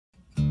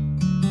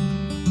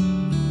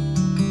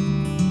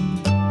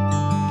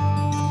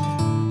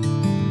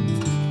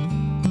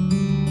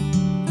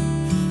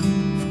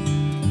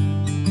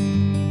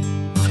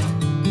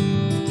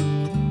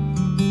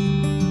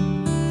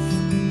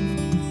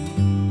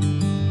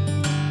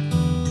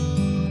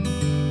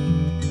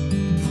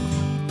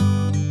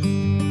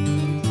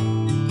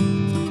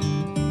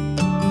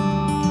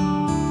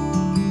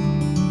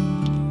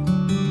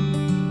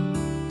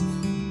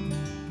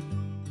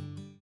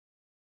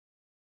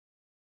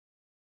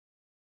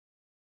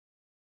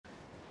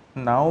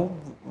Now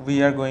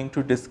we are going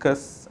to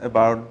discuss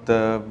about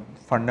the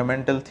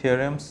fundamental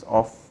theorems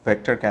of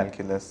vector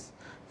calculus,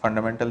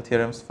 fundamental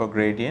theorems for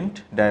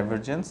gradient,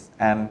 divergence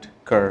and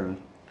curl.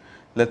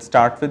 Let us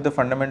start with the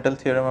fundamental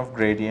theorem of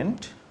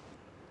gradient.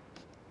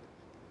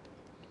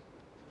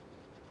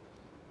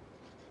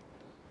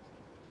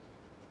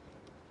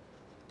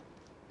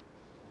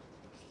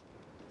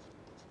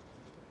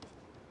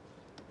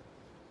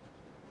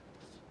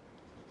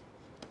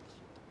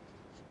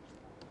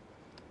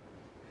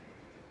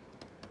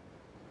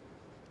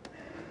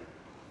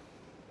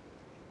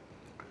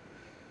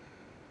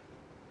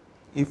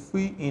 If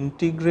we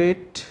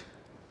integrate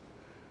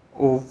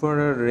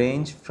over a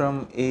range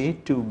from a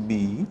to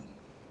b,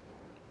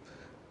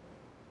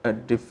 a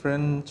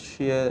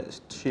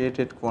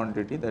differentiated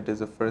quantity, that is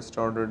a first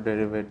order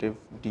derivative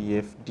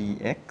df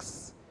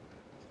dx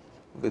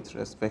with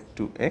respect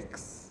to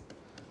x,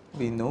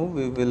 we know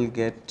we will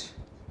get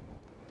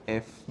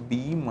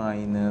fb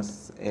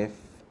minus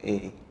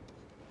fa.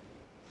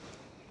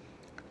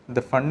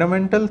 The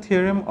fundamental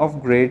theorem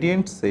of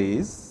gradient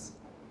says,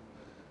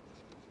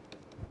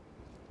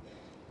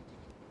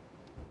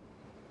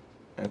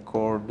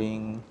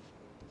 according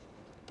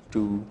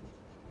to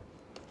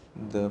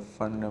the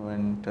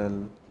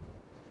fundamental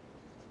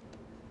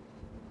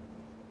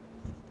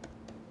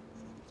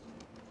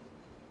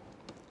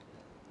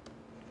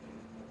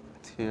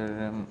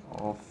theorem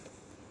of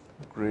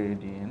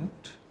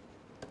gradient,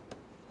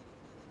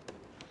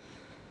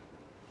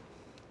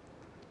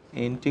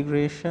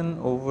 integration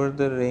over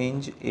the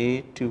range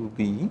a to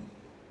b,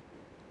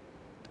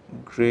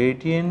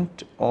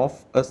 gradient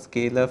of a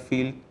scalar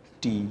field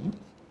t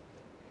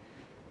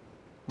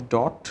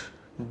dot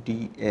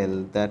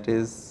dl, that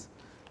is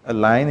a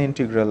line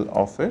integral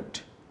of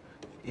it,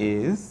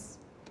 is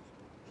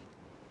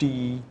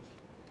t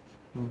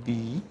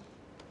b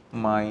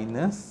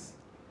minus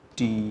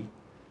t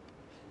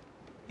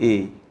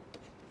a,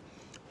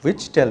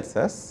 which tells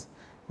us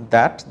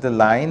that the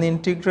line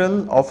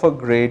integral of a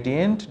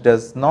gradient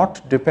does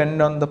not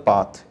depend on the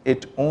path.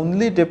 It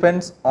only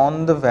depends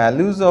on the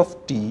values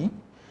of t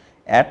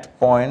at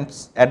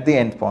points, at the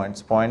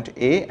endpoints, point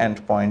A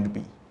and point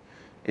B.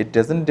 It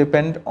does not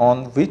depend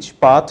on which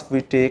path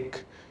we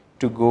take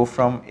to go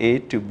from A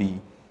to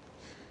B.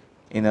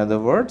 In other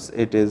words,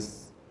 it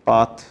is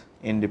path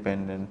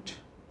independent.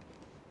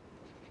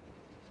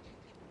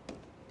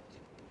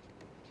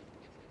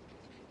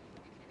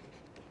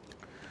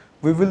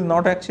 We will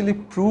not actually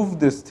prove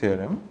this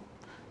theorem,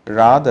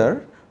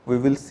 rather we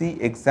will see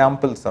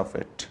examples of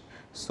it,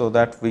 so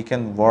that we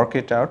can work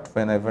it out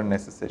whenever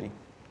necessary.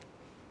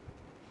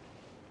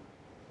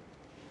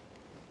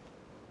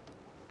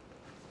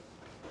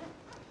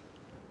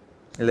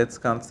 Let us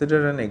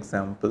consider an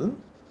example.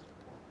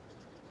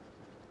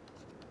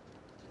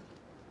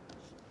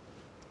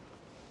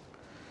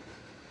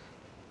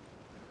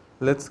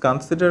 Let us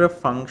consider a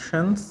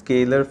function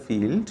scalar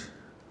field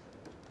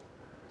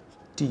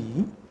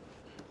t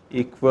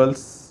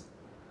equals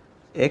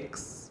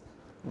x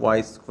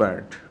y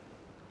squared,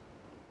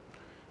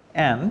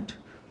 and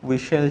we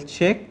shall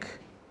check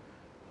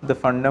the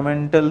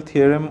fundamental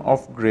theorem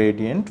of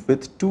gradient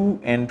with two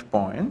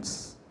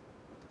endpoints,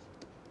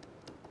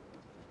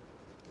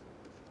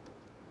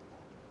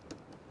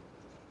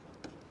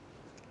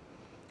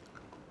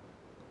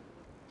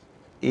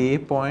 a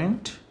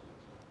point,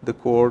 the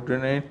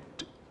coordinates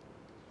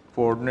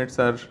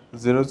are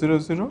 0 0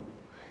 0,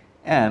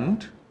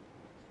 and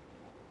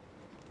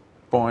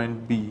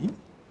point B,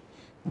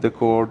 the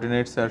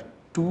coordinates are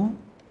 2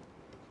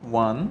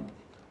 1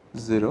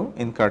 0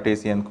 in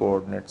Cartesian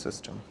coordinate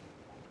system.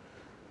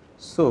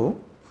 So,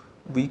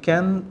 we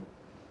can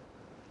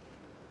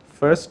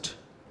first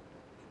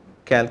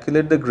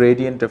calculate the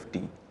gradient of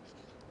t.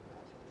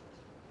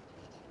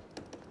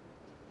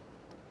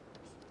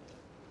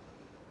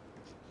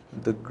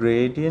 The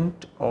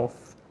gradient of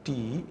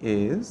t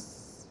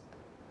is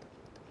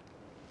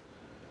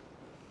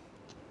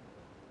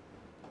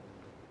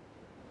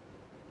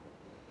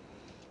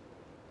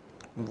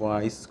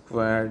y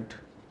squared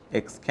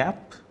x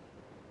cap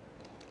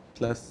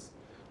plus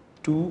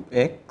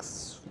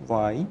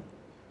 2xy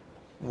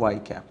y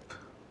cap.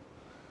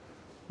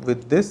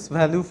 With this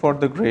value for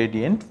the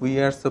gradient, we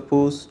are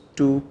supposed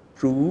to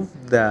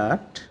prove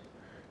that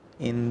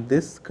in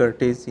this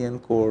Cartesian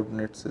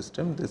coordinate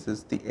system, this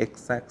is the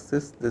x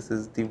axis, this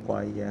is the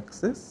y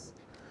axis,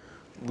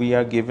 we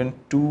are given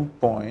 2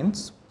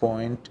 points.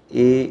 Point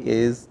A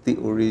is the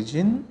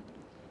origin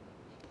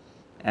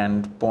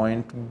and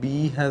point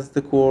B has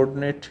the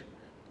coordinate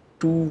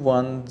 2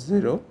 1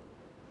 0,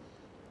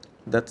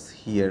 that is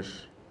here.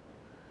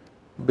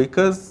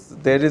 Because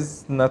there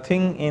is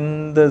nothing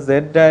in the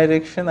z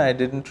direction, I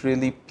did not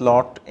really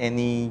plot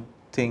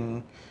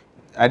anything,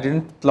 I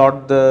did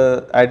not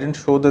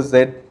show the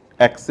z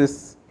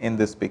axis in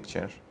this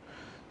picture.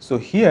 So,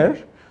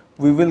 here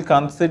we will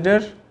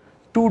consider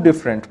two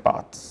different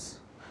paths.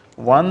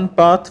 One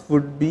path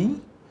would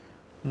be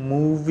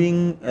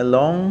moving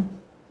along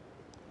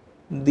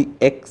the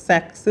x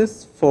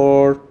axis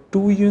for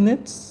 2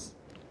 units,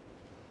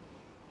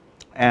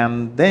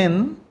 and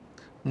then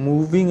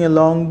moving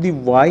along the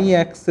y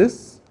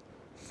axis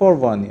for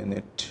 1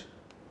 unit.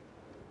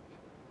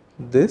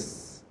 This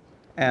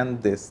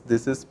and this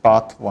is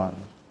path 1.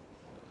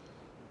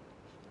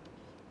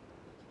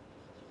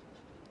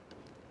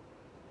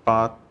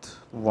 Path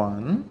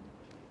 1,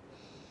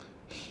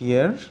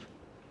 here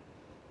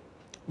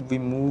we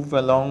move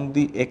along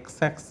the x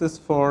axis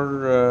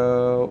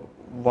for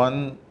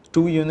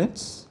 2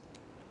 units,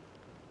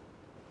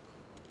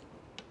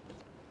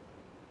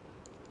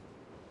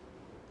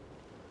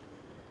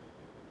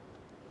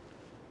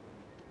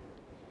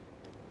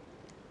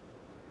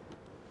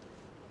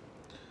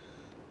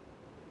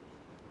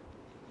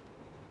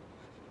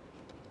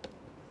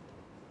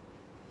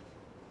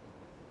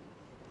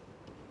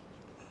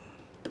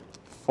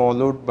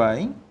 followed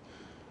by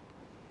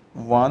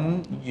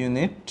 1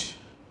 unit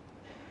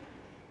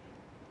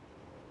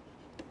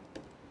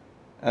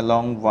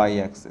along y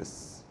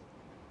axis,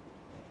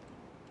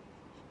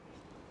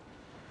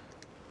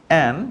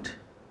 and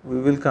we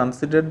will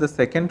consider the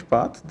second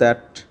path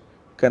that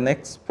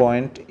connects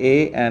point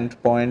A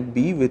and point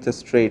B with a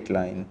straight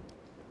line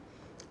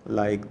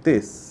like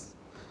this.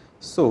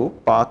 So,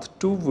 path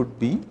 2 would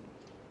be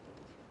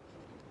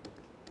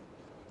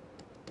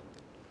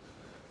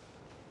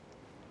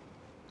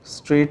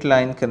straight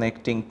line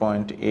connecting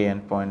point A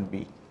and point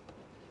B.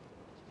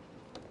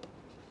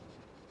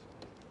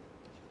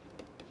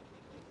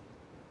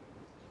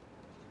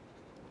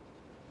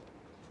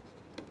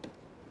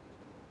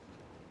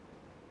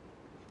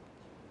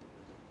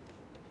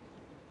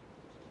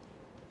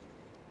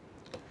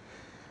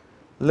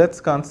 Let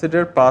us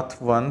consider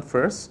path 1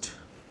 first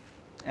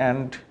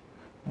and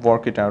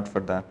work it out for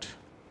that.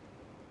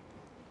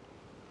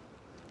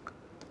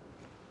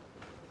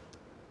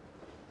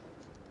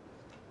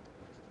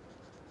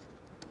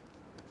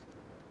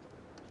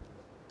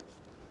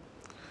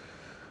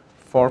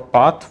 For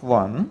path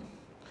 1,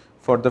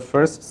 for the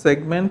first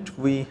segment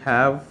we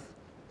have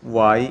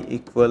y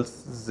equals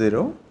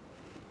 0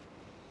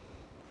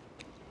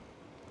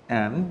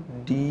 and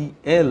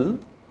dl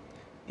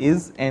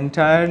is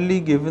entirely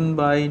given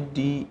by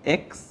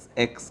dx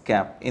x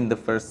cap in the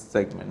first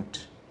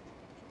segment.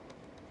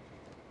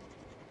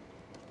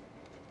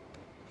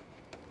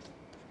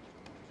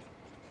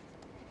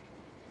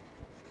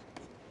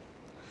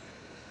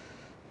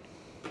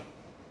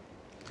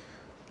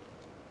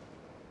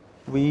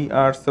 We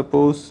are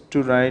supposed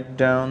to write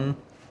down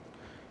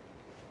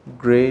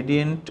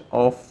gradient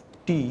of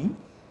t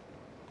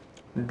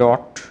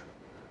dot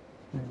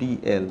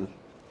dl,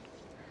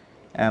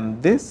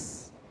 and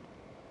this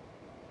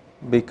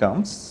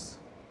becomes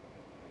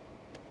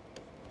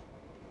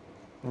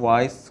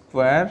y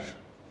square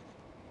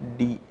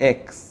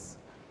dx,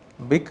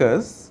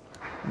 because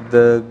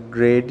the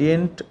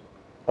gradient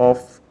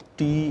of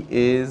t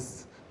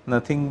is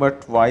nothing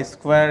but y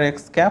square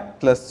x cap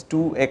plus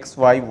 2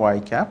 xy y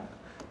cap,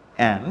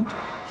 and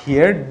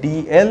here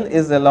dl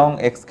is along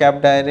x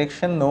cap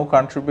direction, no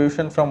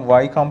contribution from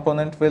y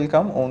component will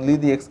come, only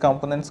the x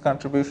component's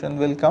contribution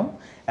will come,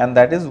 and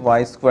that is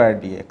y square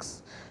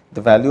dx.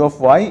 The value of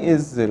y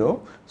is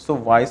 0, so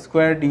y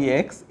square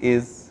dx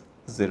is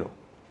 0.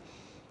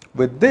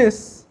 With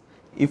this,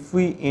 if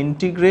we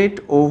integrate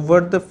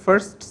over the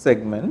first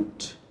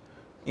segment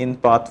in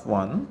path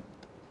 1,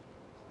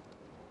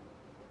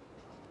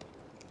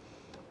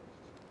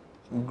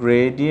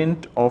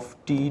 gradient of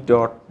t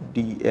dot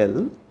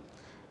dl,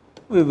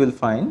 we will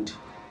find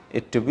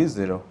it to be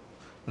 0.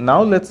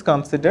 Now, let us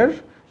consider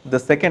the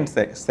second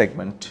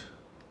segment.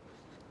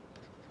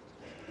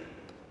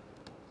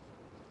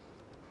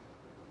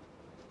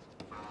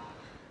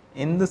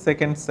 In the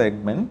second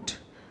segment,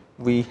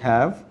 we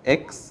have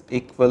x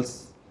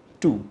equals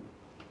 2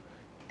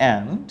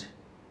 and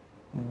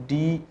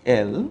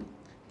dl.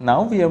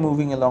 Now, we are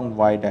moving along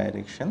y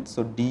direction.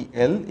 So,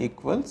 dl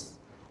equals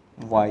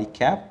y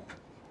cap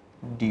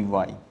dy.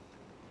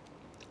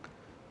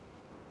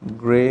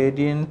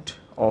 Gradient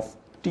of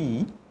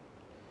t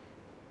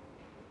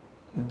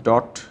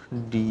dot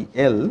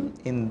dl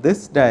in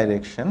this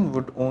direction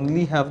would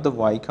only have the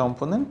y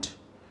component,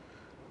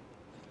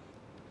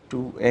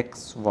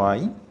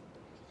 2xy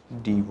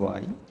dy,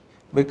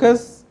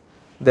 because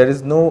there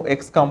is no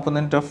x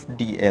component of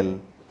dl.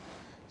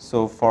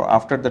 So, for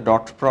after the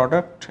dot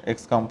product,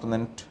 x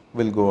component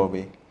will go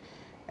away,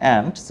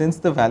 and since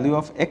the value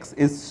of x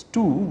is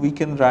 2, we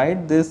can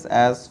write this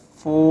as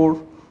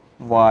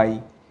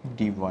 4y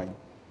dy.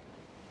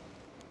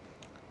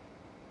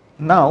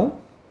 Now,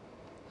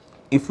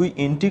 if we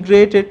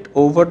integrate it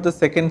over the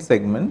second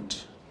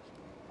segment,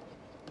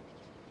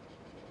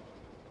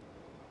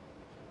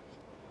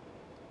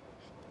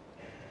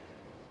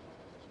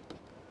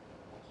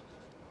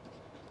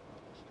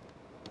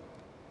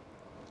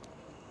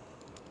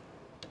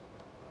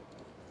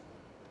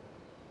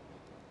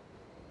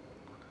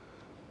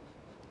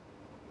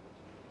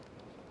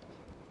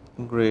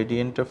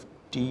 gradient of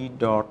t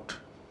dot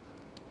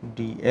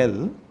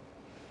dl,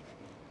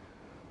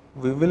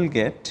 we will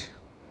get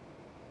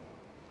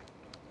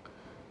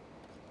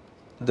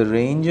the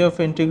range of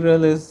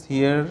integral is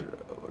here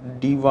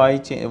dy y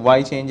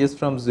changes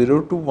from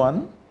 0 to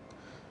 1,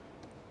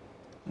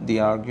 the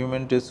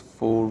argument is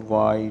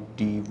 4y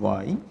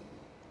dy,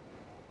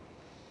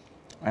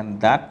 and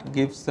that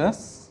gives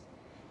us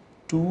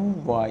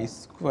 2y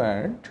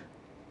squared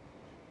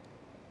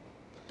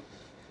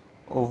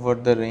over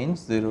the range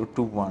 0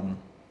 to 1,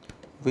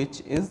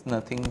 which is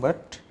nothing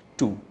but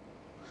 2.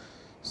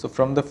 So,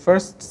 from the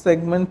first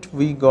segment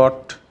we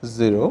got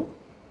 0,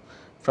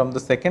 from the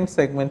second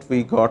segment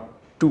we got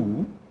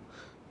 2,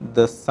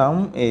 the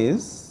sum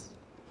is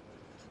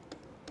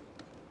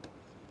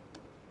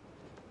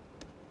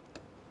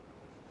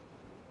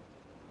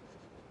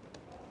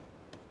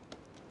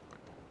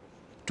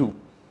 2.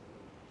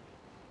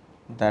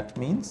 That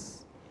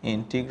means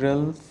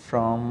integral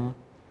from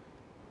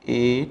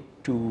a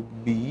to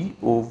b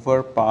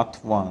over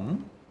path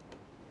 1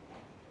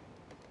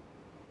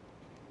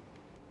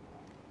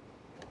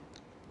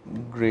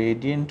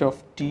 gradient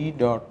of t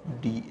dot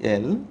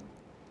dl,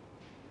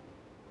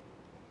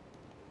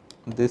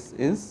 this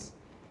is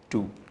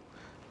 2.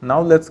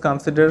 Now, let us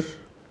consider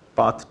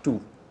path 2.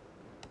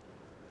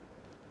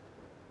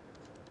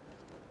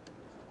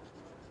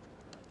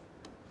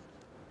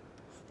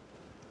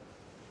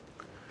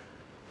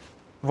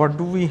 What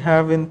do we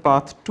have in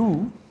path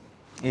 2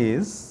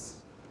 is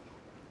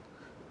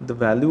the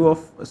value of,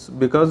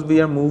 because we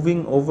are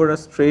moving over a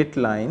straight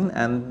line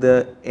and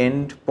the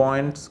end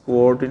point's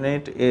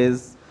coordinate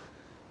is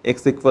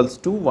x equals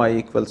 2, y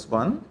equals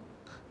 1,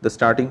 the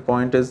starting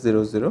point is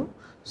 0 0.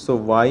 So,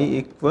 y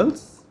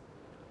equals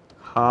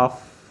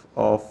half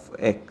of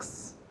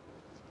x,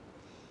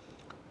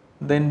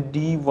 then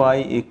dy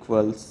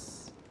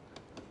equals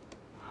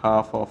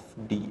half of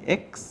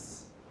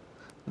dx,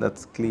 that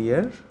is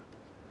clear.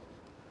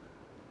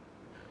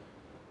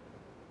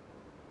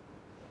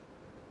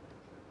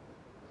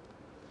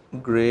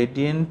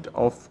 Gradient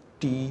of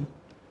t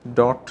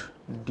dot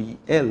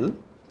dl,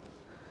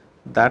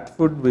 that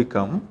would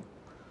become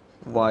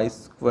y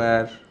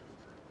square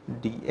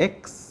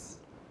dx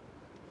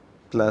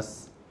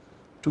plus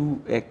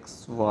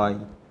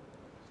 2xy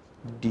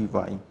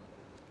dy.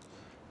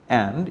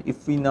 And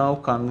if we now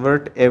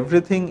convert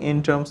everything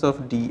in terms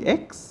of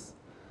dx,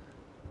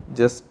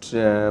 just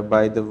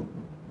by the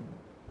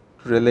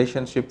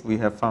relationship we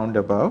have found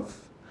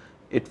above,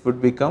 it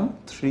would become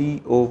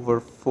 3 over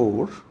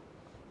 4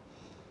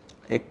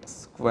 x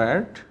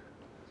squared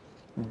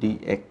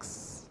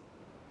dx.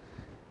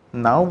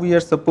 Now, we are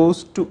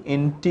supposed to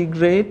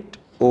integrate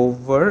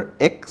over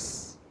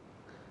x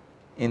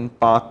in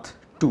path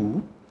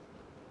 2,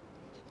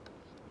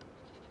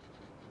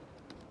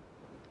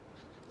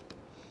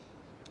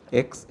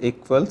 x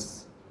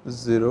equals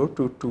 0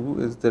 to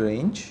 2 is the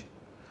range.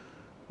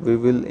 We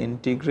will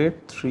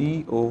integrate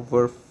 3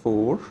 over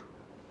 4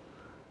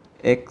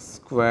 x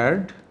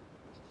squared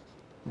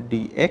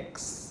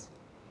dx,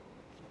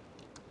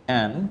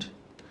 and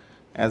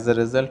as a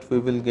result we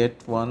will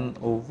get 1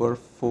 over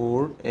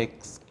 4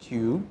 x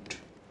cubed,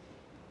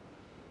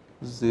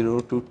 0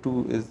 to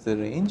 2 is the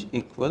range,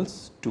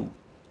 equals 2.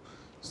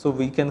 So,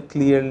 we can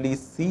clearly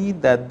see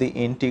that the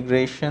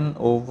integration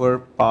over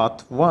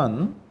path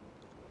 1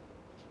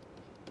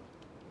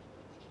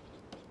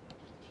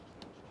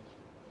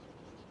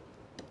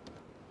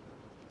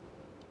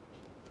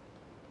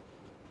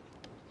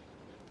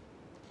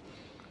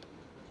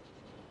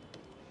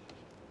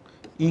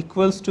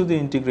 equals to the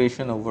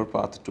integration over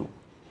path 2.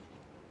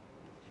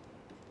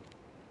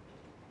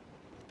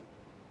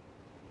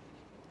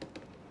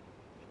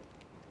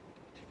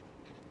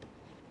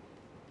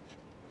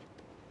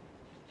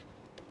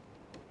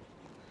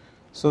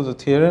 So, the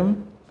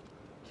theorem,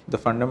 the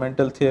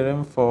fundamental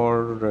theorem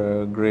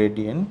for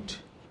gradient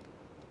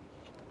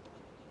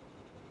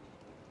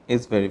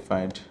is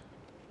verified.